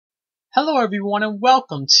Hello everyone and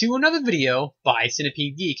welcome to another video by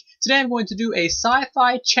Syfy Geek. Today I'm going to do a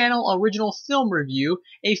Syfy channel original film review,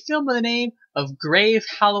 a film by the name of Grave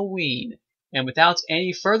Halloween. And without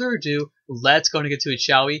any further ado, let's go and get to it,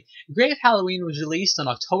 shall we? Grave Halloween was released on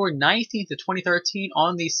October 19th of 2013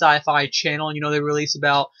 on the Syfy channel. And they release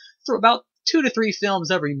about 2 to 3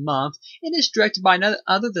 films every month, and is directed by none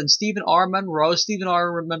other than Stephen R. Monroe. Stephen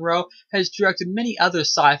R. Monroe has directed many other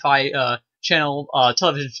Syfy channel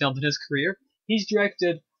television films in his career. He's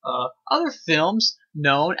directed other films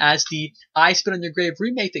known as the I Spit on Your Grave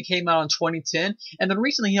remake that came out in 2010, and then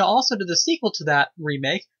recently he also did the sequel to that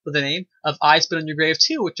remake with the name of I Spit on Your Grave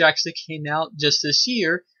 2, which actually came out just this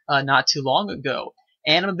year, not too long ago.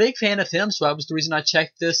 And I'm a big fan of him, so that was the reason I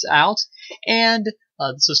checked this out. And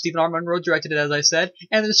so Stephen R. Monroe directed it, as I said,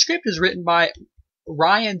 and the script is written by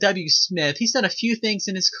Ryan W. Smith. He's done a few things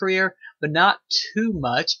in his career, but not too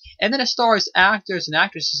much. And then it stars actors and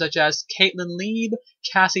actresses such as Caitlin Lieb,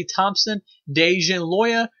 Cassie Thompson, Dejin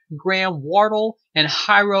Loya, Graham Wardle, and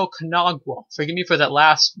Hiro Kanagwa. Forgive me for that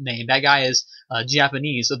last name. That guy is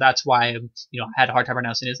Japanese, so that's why I had a hard time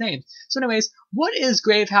pronouncing his name. So anyways, what is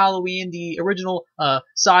Grave Halloween, the original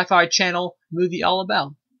Syfy channel movie, all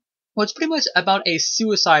about? Well, it's pretty much about a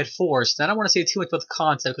suicide forest. And I don't want to say too much about the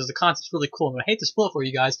concept because the concept's really cool. And I hate to spoil it for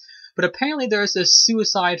you guys, but apparently there's this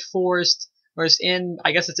suicide forest, or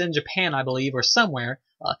I guess it's in Japan, I believe, or somewhere.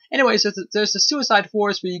 Anyways, there's a suicide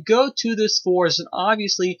forest where you go to this forest, and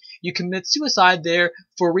obviously you commit suicide there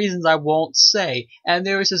for reasons I won't say. And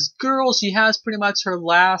there's this girl. She has pretty much her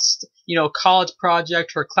last, college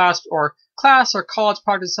project, her class or college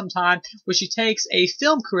project sometime, where she takes a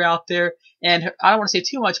film crew out there, and I don't want to say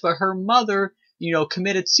too much, but her mother,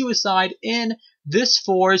 committed suicide in this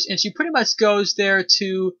forest, and she pretty much goes there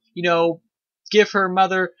to, give her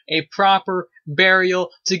mother a proper burial,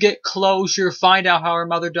 to get closure, find out how her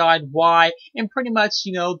mother died, why, and pretty much,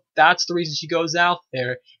 that's the reason she goes out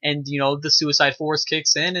there, and, the suicide forest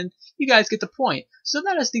kicks in, and you guys get the point. So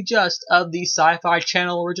that is the gist of the Syfy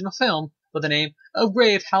channel original film with the name of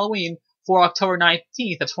Grave Halloween for October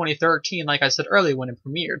 19th of 2013, like I said earlier when it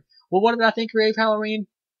premiered. Well, what did I think of Grave Halloween?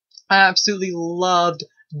 I absolutely loved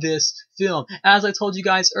this film. As I told you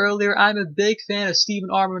guys earlier, I'm a big fan of Stephen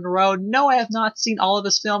R. Monroe. No, I have not seen all of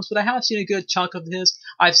his films, but I have seen a good chunk of his.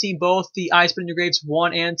 I've seen both the I Spit on Your Graves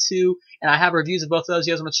 1 and 2, and I have reviews of both of those.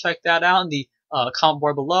 You guys want to check that out in the comment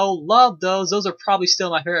board below. Love those. Those are probably still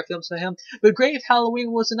my favorite films for him. But Grave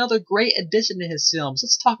Halloween was another great addition to his films.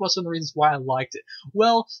 Let's talk about some of the reasons why I liked it.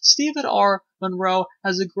 Well, Stephen R. Monroe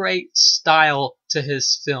has a great style to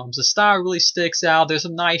his films. The style really sticks out. There's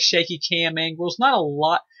some nice shaky cam angles. Not a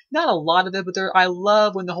lot of it, but I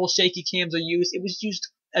love when the whole shaky cams are used. It was used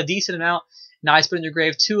a decent amount in I Spit on Your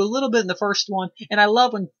Grave 2, a little bit in the first one, and I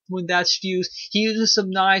love when that's used. He uses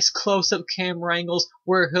some nice close-up camera angles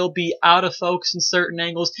where he'll be out of focus in certain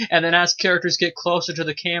angles, and then as characters get closer to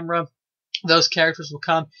the camera, those characters will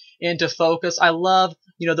come into focus. I love,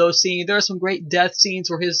 those scenes. There are some great death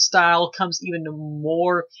scenes where his style comes even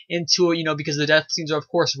more into it, because the death scenes are, of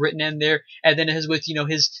course, written in there, and then his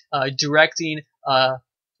his directing,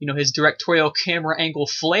 his directorial camera angle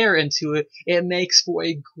flair into it, it makes for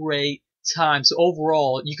a great time. So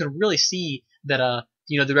overall, you can really see that,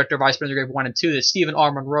 the director of I Spit on Your Grave 1 and 2, that Stephen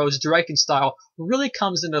R. Monroe's directing style really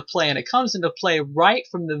comes into play, and it comes into play right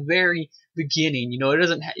from the very beginning.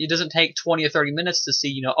 It doesn't take 20 or 30 minutes to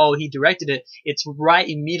see, oh, he directed it. It's right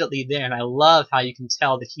immediately there, and I love how you can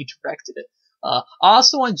tell that he directed it. I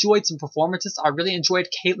also enjoyed some performances. I really enjoyed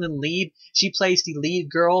Caitlin Lieb. She plays the lead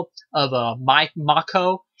girl of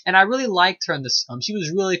Mako, and I really liked her in this film. She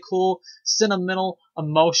was really cool, sentimental,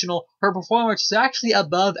 emotional. Her performance is actually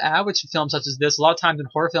above average in films such as this. A lot of times in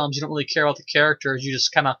horror films, you don't really care about the characters. You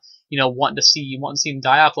just kind of, want to see them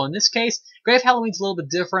die off. Well, in this case, Grave Halloween's a little bit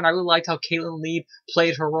different. I really liked how Caitlin Lieb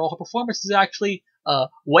played her role. Her performance is actually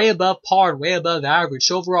way above par, way above average.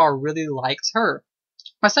 So overall, I really liked her.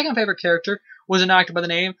 My second favorite character was an actor by the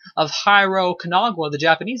name of Hiro Kanagwa, the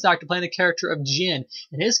Japanese actor playing the character of Jin.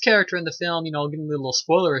 And his character in the film, giving me a little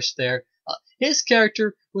spoilerish there, his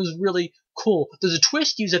character was really cool. There's a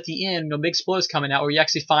twist used at the end, big spoilers coming out, where you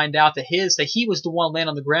actually find out that he was the one laying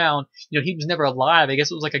on the ground. He was never alive. I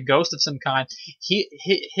guess it was like a ghost of some kind.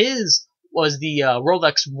 His was the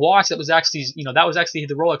Rolex watch that was actually,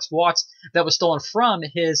 the Rolex watch that was stolen from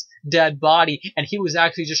his dead body, and he was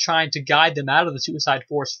actually just trying to guide them out of the suicide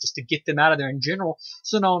forest, just to get them out of there in general,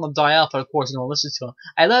 so no one will die off, but of course no one listens to him.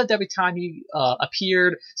 I loved every time he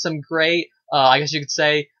appeared, some great, I guess you could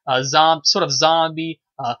say, sort of zombie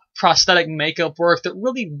prosthetic makeup work that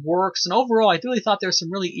really works. And overall, I really thought there was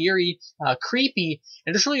some really eerie, creepy,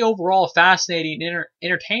 and just really overall fascinating,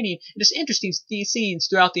 entertaining, and just interesting scenes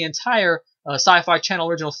throughout the entire Sci-Fi Channel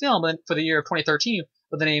original film for the year of 2013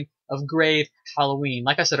 with the name of Grave Halloween.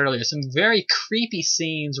 Like I said earlier, some very creepy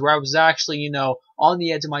scenes where I was actually, on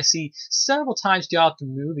the edge of my seat several times throughout the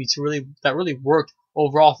movie that really worked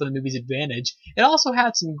overall for the movie's advantage. It also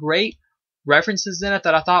had some great references in it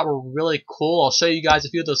that I thought were really cool. I'll show you guys a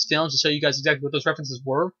few of those films to show you guys exactly what those references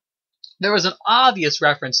were. There was an obvious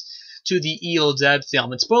reference to the Evil Dead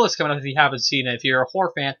film, and spoilers coming up if you haven't seen it. If you're a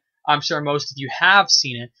horror fan, I'm sure most of you have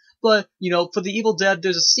seen it. But, for the Evil Dead,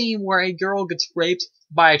 there's a scene where a girl gets raped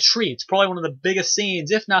by a tree. It's probably one of the biggest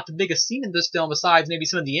scenes, if not the biggest scene in this film, besides maybe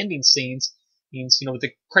some of the ending scenes. With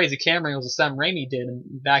the crazy camera angles that Sam Raimi did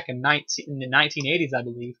back in the 1980s, I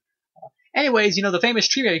believe. Anyways, the famous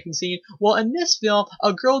tree raping scene. Well, in this film,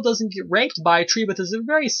 a girl doesn't get raped by a tree, but there's a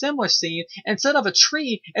very similar scene. Instead of a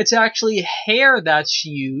tree, it's actually hair that's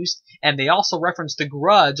used, and they also reference The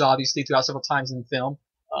Grudge, obviously, throughout several times in the film.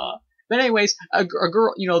 But anyways, a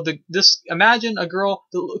girl, imagine a girl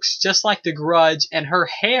that looks just like The Grudge, and her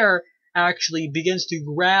hair actually begins to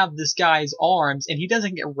grab this guy's arms, and he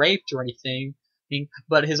doesn't get raped or anything,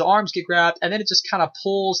 but his arms get grabbed, and then it just kind of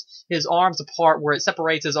pulls his arms apart where it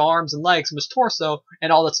separates his arms and legs from his torso,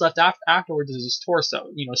 and all that's left afterwards is his torso.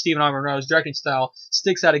 Stephen R. Monroe's directing style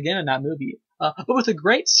sticks out again in that movie. But with a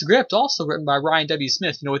great script also written by Ryan W.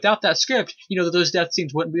 Smith. Without that script, those death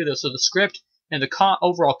scenes wouldn't be there. So the script and the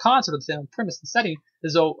overall concept of the film, premise and setting,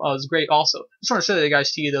 is great also. Just want to show that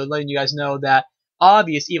guys to you, though, letting you guys know that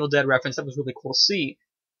obvious Evil Dead reference that was really cool to see.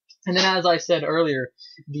 And then, as I said earlier,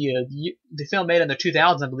 the film made in the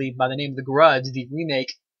 2000s, I believe, by the name of The Grudge, the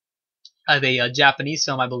remake of a Japanese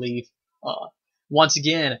film, I believe. Once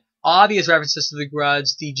again, obvious references to The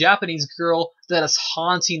Grudge. The Japanese girl that is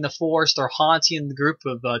haunting the forest or haunting the group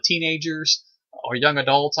of teenagers or young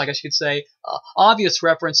adults, I guess you could say. Obvious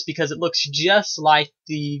reference because it looks just like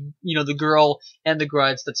the girl in The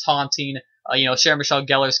Grudge that's haunting Sarah Michelle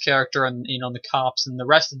Gellar's character and the cops and the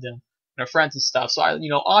rest of them. Their friends and stuff. So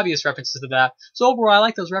obvious references to that. So overall, I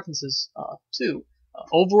like those references too.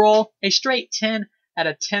 Overall, a straight 10 out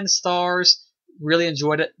of 10 stars. Really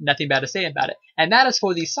enjoyed it. Nothing bad to say about it. And that is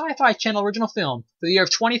for the Sci-Fi Channel original film for the year of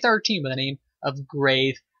 2013 by the name of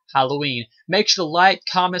Grave Halloween. Make sure to like,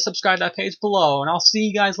 comment, subscribe to that page below, and I'll see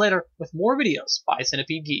you guys later with more videos by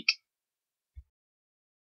Syfy Geek.